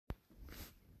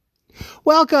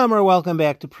Welcome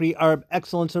back to Pre-Arb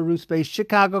Excellence, a Roost-based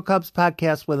Chicago Cubs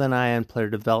podcast with an eye on player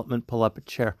development. Pull up a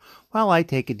chair while I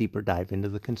take a deeper dive into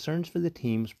the concerns for the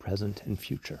team's present and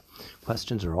future.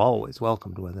 Questions are always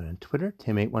welcomed, whether on Twitter,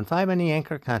 Tim815 on the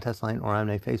Anchor contest line, or on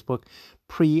my Facebook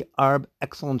Pre-Arb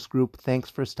Excellence group. Thanks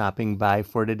for stopping by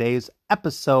for today's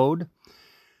episode.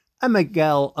 A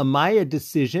Miguel Amaya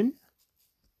decision.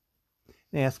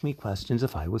 They asked me questions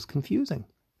if I was confusing.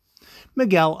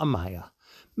 Miguel Amaya.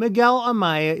 Miguel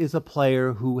Amaya is a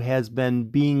player who has been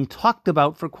being talked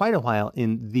about for quite a while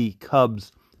in the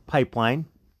Cubs pipeline.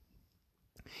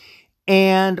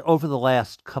 And over the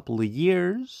last couple of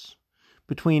years,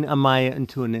 between Amaya and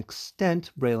to an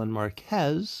extent Brailyn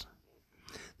Marquez,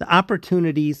 the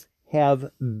opportunities have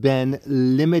been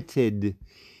limited.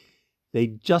 They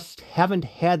just haven't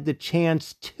had the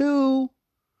chance to,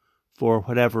 for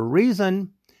whatever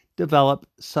reason, develop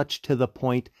such to the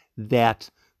point that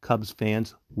Cubs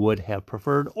fans would have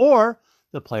preferred, or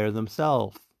the player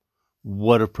themselves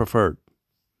would have preferred.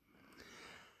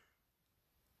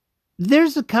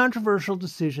 There's a controversial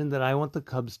decision that I want the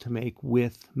Cubs to make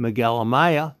with Miguel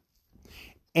Amaya,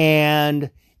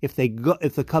 and if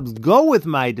the Cubs go with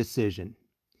my decision,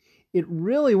 it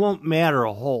really won't matter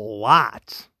a whole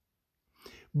lot,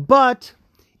 but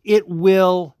it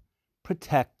will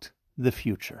protect the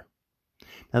future.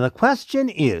 Now the question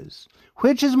is,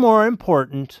 which is more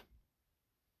important,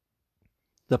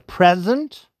 the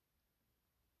present,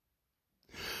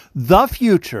 the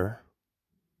future,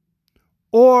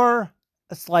 or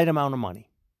a slight amount of money?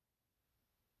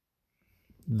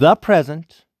 The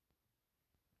present,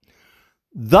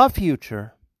 the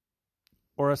future,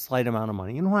 or a slight amount of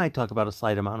money? And when I talk about a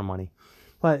slight amount of money,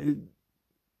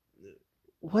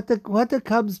 what the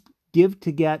Cubs give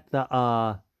to get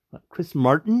the Chris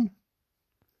Martin?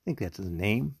 I think that's his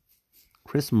name.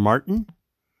 Chris Martin.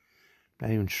 Not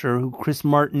even sure who Chris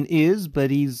Martin is, but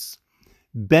he's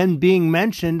been being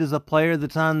mentioned as a player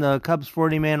that's on the Cubs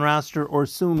 40-man roster or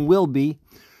soon will be.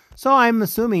 So I'm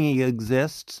assuming he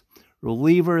exists.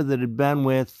 Reliever that had been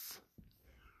with,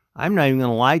 I'm not even going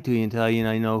to lie to you and tell you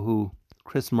I know who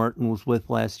Chris Martin was with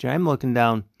last year. I'm looking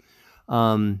down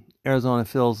Arizona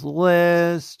Phil's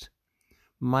list.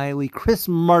 Chris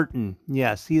Martin.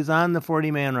 Yes, he is on the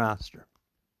 40-man roster.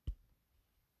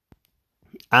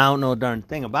 I don't know a darn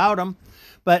thing about him,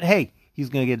 but hey, he's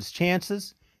going to get his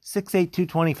chances. 6'8",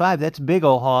 225, that's a big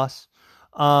old hoss.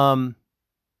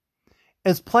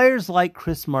 As players like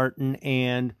Chris Martin,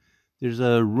 and there's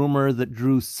a rumor that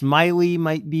Drew Smyly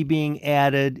might be being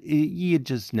added, you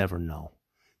just never know.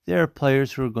 There are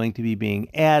players who are going to be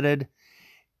being added,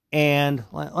 and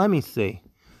let me see.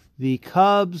 The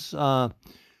Cubs, from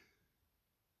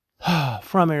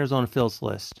Arizona Phil's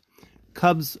list,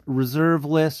 Cubs reserve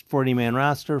list, 40-man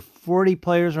roster. 40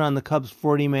 players are on the Cubs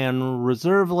 40-man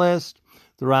reserve list.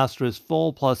 The roster is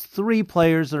full, plus 3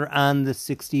 players are on the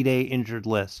 60-day injured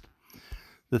list.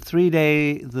 The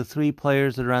three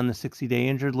players that are on the 60-day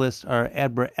injured list are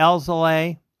Adbert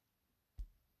Alzolay,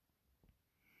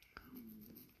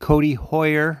 Cody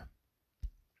Hoyer,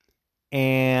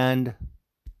 and I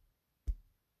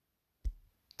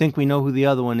think we know who the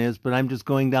other one is, but I'm just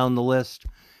going down the list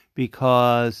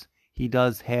because he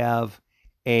does have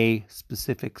a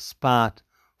specific spot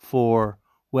for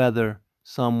whether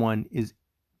someone is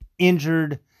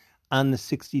injured on the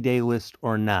 60-day list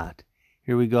or not.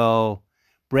 Here we go.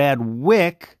 Brad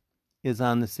Wick is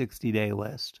on the 60-day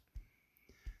list.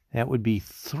 That would be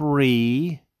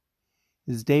 3.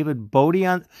 Is David Bodie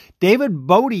on? David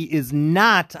Bodie is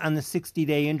not on the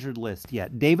 60-day injured list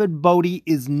yet. David Bodie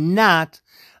is not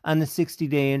on the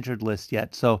 60-day injured list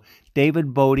yet. So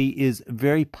David Bodie is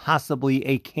very possibly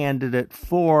a candidate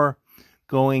for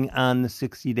going on the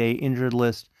 60-day injured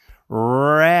list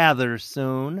rather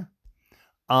soon.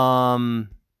 And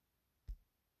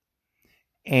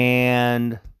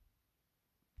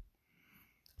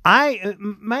my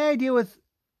idea with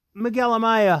Miguel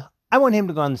Amaya, I want him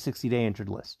to go on the 60-day injured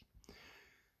list.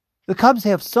 The Cubs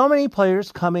have so many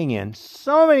players coming in.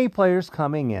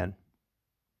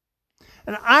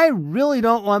 And I really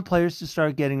don't want players to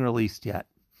start getting released yet.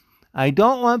 I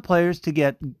don't want players to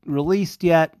get released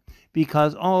yet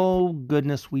because, oh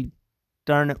goodness, we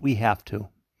have to.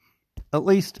 At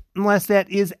least, unless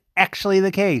that is actually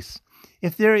the case.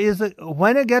 If there is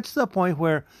when it gets to the point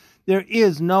where there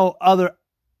is no other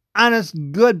honest,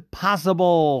 good,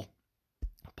 plausible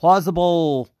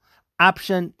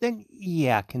option, then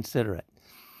yeah, consider it.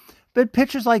 But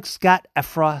pitchers like Scott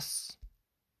Effross,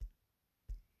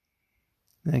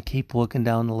 and I keep looking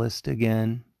down the list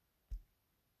again.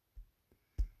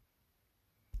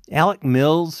 Alec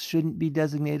Mills shouldn't be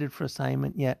designated for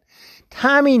assignment yet.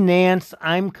 Tommy Nance,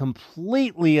 I'm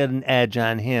completely at an edge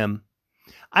on him.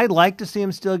 I'd like to see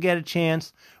him still get a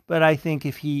chance, but I think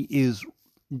if he is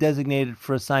designated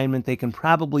for assignment, they can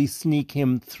probably sneak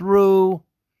him through.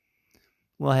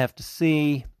 We'll have to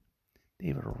see.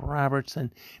 David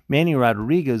Robertson. Manny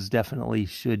Rodriguez definitely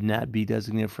should not be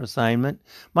designated for assignment.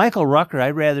 Michael Rucker,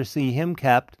 I'd rather see him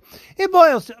kept. It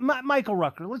boils to Michael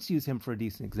Rucker. Let's use him for a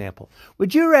decent example.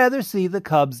 Would you rather see the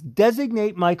Cubs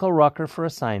designate Michael Rucker for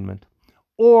assignment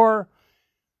or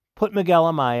put Miguel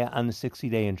Amaya on the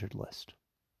 60-day injured list?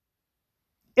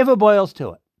 If it boils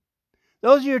to it.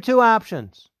 Those are your two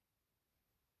options.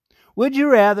 Would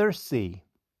you rather see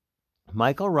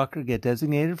Michael Rucker get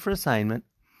designated for assignment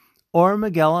or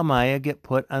Miguel Amaya get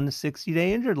put on the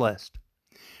 60-day injured list?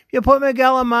 If you put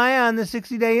Miguel Amaya on the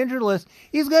 60-day injured list,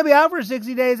 he's going to be out for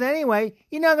 60 days anyway.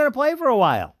 He's not going to play for a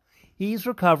while. He's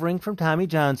recovering from Tommy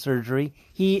John surgery.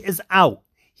 He is out.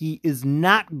 He is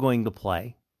not going to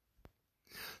play.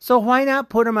 So why not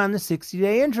put him on the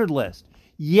 60-day injured list?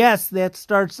 Yes, that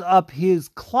starts up his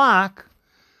clock,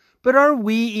 but are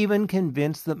we even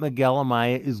convinced that Miguel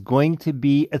Amaya is going to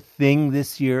be a thing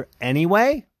this year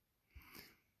anyway?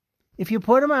 If you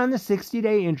put him on the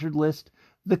 60-day injured list,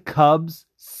 the Cubs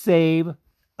save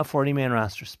a 40-man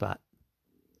roster spot.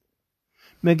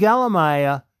 Miguel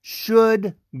Amaya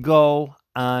should go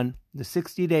on the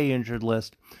 60-day injured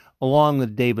list along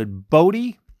with David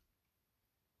Bote.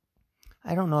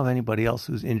 I don't know of anybody else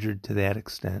who's injured to that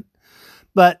extent.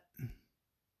 But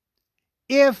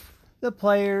if the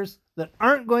players that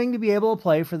aren't going to be able to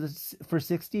play for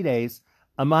 60 days,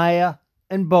 Amaya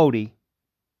and Bote,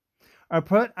 are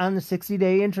put on the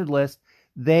 60-day injured list,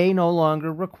 they no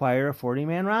longer require a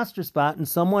 40-man roster spot, and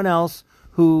someone else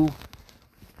who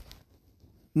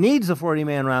needs a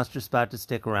 40-man roster spot to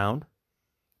stick around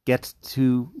gets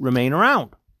to remain around.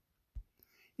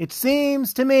 It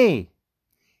seems to me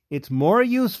it's more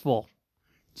useful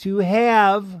to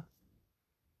have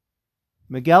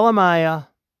Miguel Amaya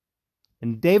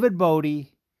and David Bote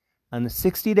on the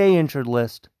 60-day injured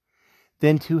list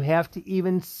than to have to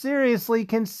even seriously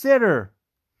consider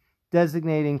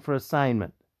designating for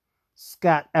assignment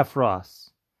Scott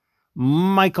Effross,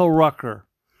 Michael Rucker,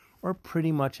 or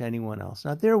pretty much anyone else.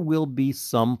 Now, there will be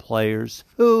some players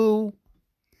who,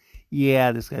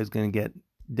 this guy's going to get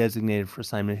designated for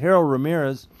assignment. Harold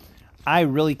Ramirez, I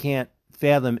really can't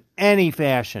fathom any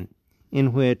fashion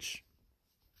in which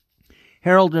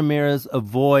Harold Ramirez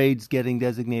avoids getting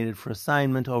designated for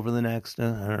assignment over the next,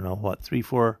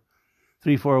 3-4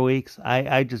 weeks.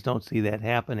 I just don't see that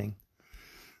happening.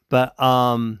 But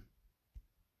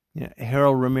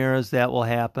Harold Ramirez, that will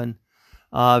happen.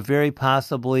 Very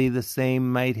possibly the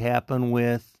same might happen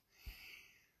with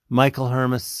Michael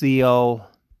Hermosillo,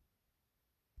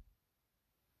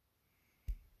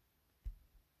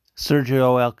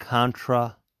 Sergio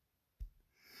Alcantara.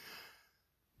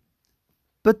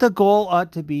 But the goal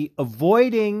ought to be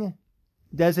avoiding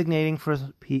designating players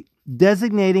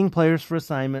for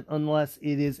assignment unless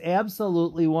it is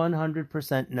absolutely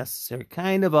 100% necessary.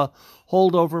 Kind of a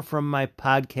holdover from my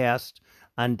podcast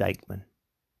on Dykman.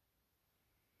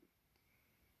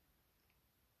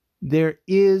 There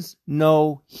is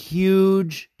no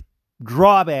huge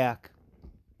drawback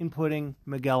in putting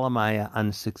Miguel Amaya on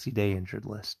the 60-day injured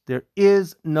list. There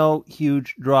is no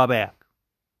huge drawback.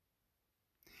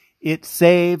 It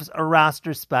saves a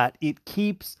roster spot. It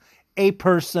keeps a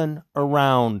person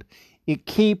around. It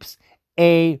keeps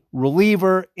a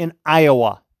reliever in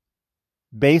Iowa.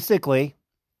 Basically,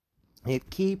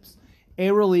 it keeps a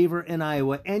reliever in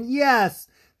Iowa. And yes,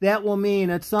 that will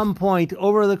mean at some point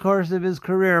over the course of his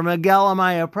career, Miguel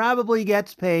Amaya probably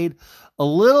gets paid a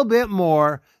little bit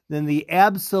more than the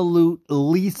absolute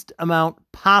least amount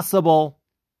possible,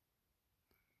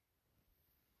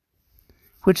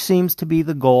 which seems to be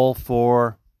the goal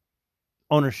for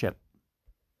ownership.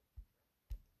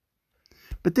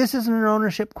 But this isn't an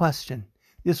ownership question.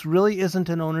 This really isn't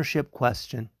an ownership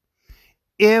question.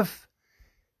 If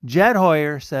Jed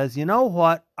Hoyer says, you know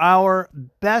what, our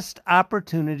best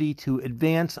opportunity to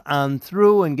advance on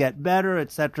through and get better,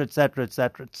 etc.,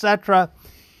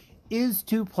 is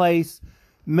to place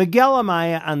Miguel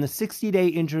Amaya on the 60-day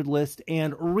injured list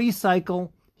and recycle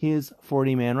his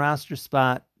 40-man roster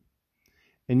spot,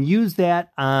 and use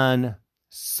that on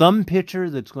some pitcher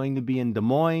that's going to be in Des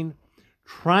Moines,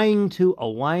 trying to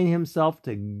align himself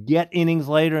to get innings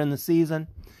later in the season,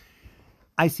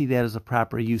 I see that as a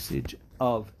proper usage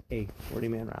of a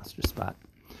 40-man roster spot.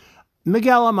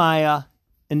 Miguel Amaya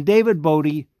and David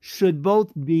Bote should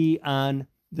both be on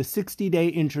the 60-day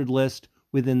injured list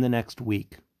within the next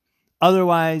week.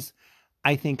 Otherwise,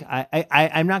 I think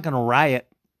I'm not going to riot.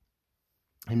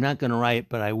 I'm not going to riot,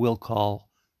 but I will call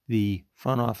the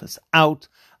front office out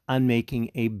on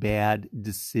making a bad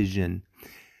decision.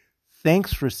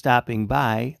 Thanks for stopping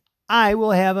by. I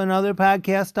will have another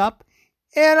podcast up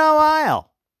in a while.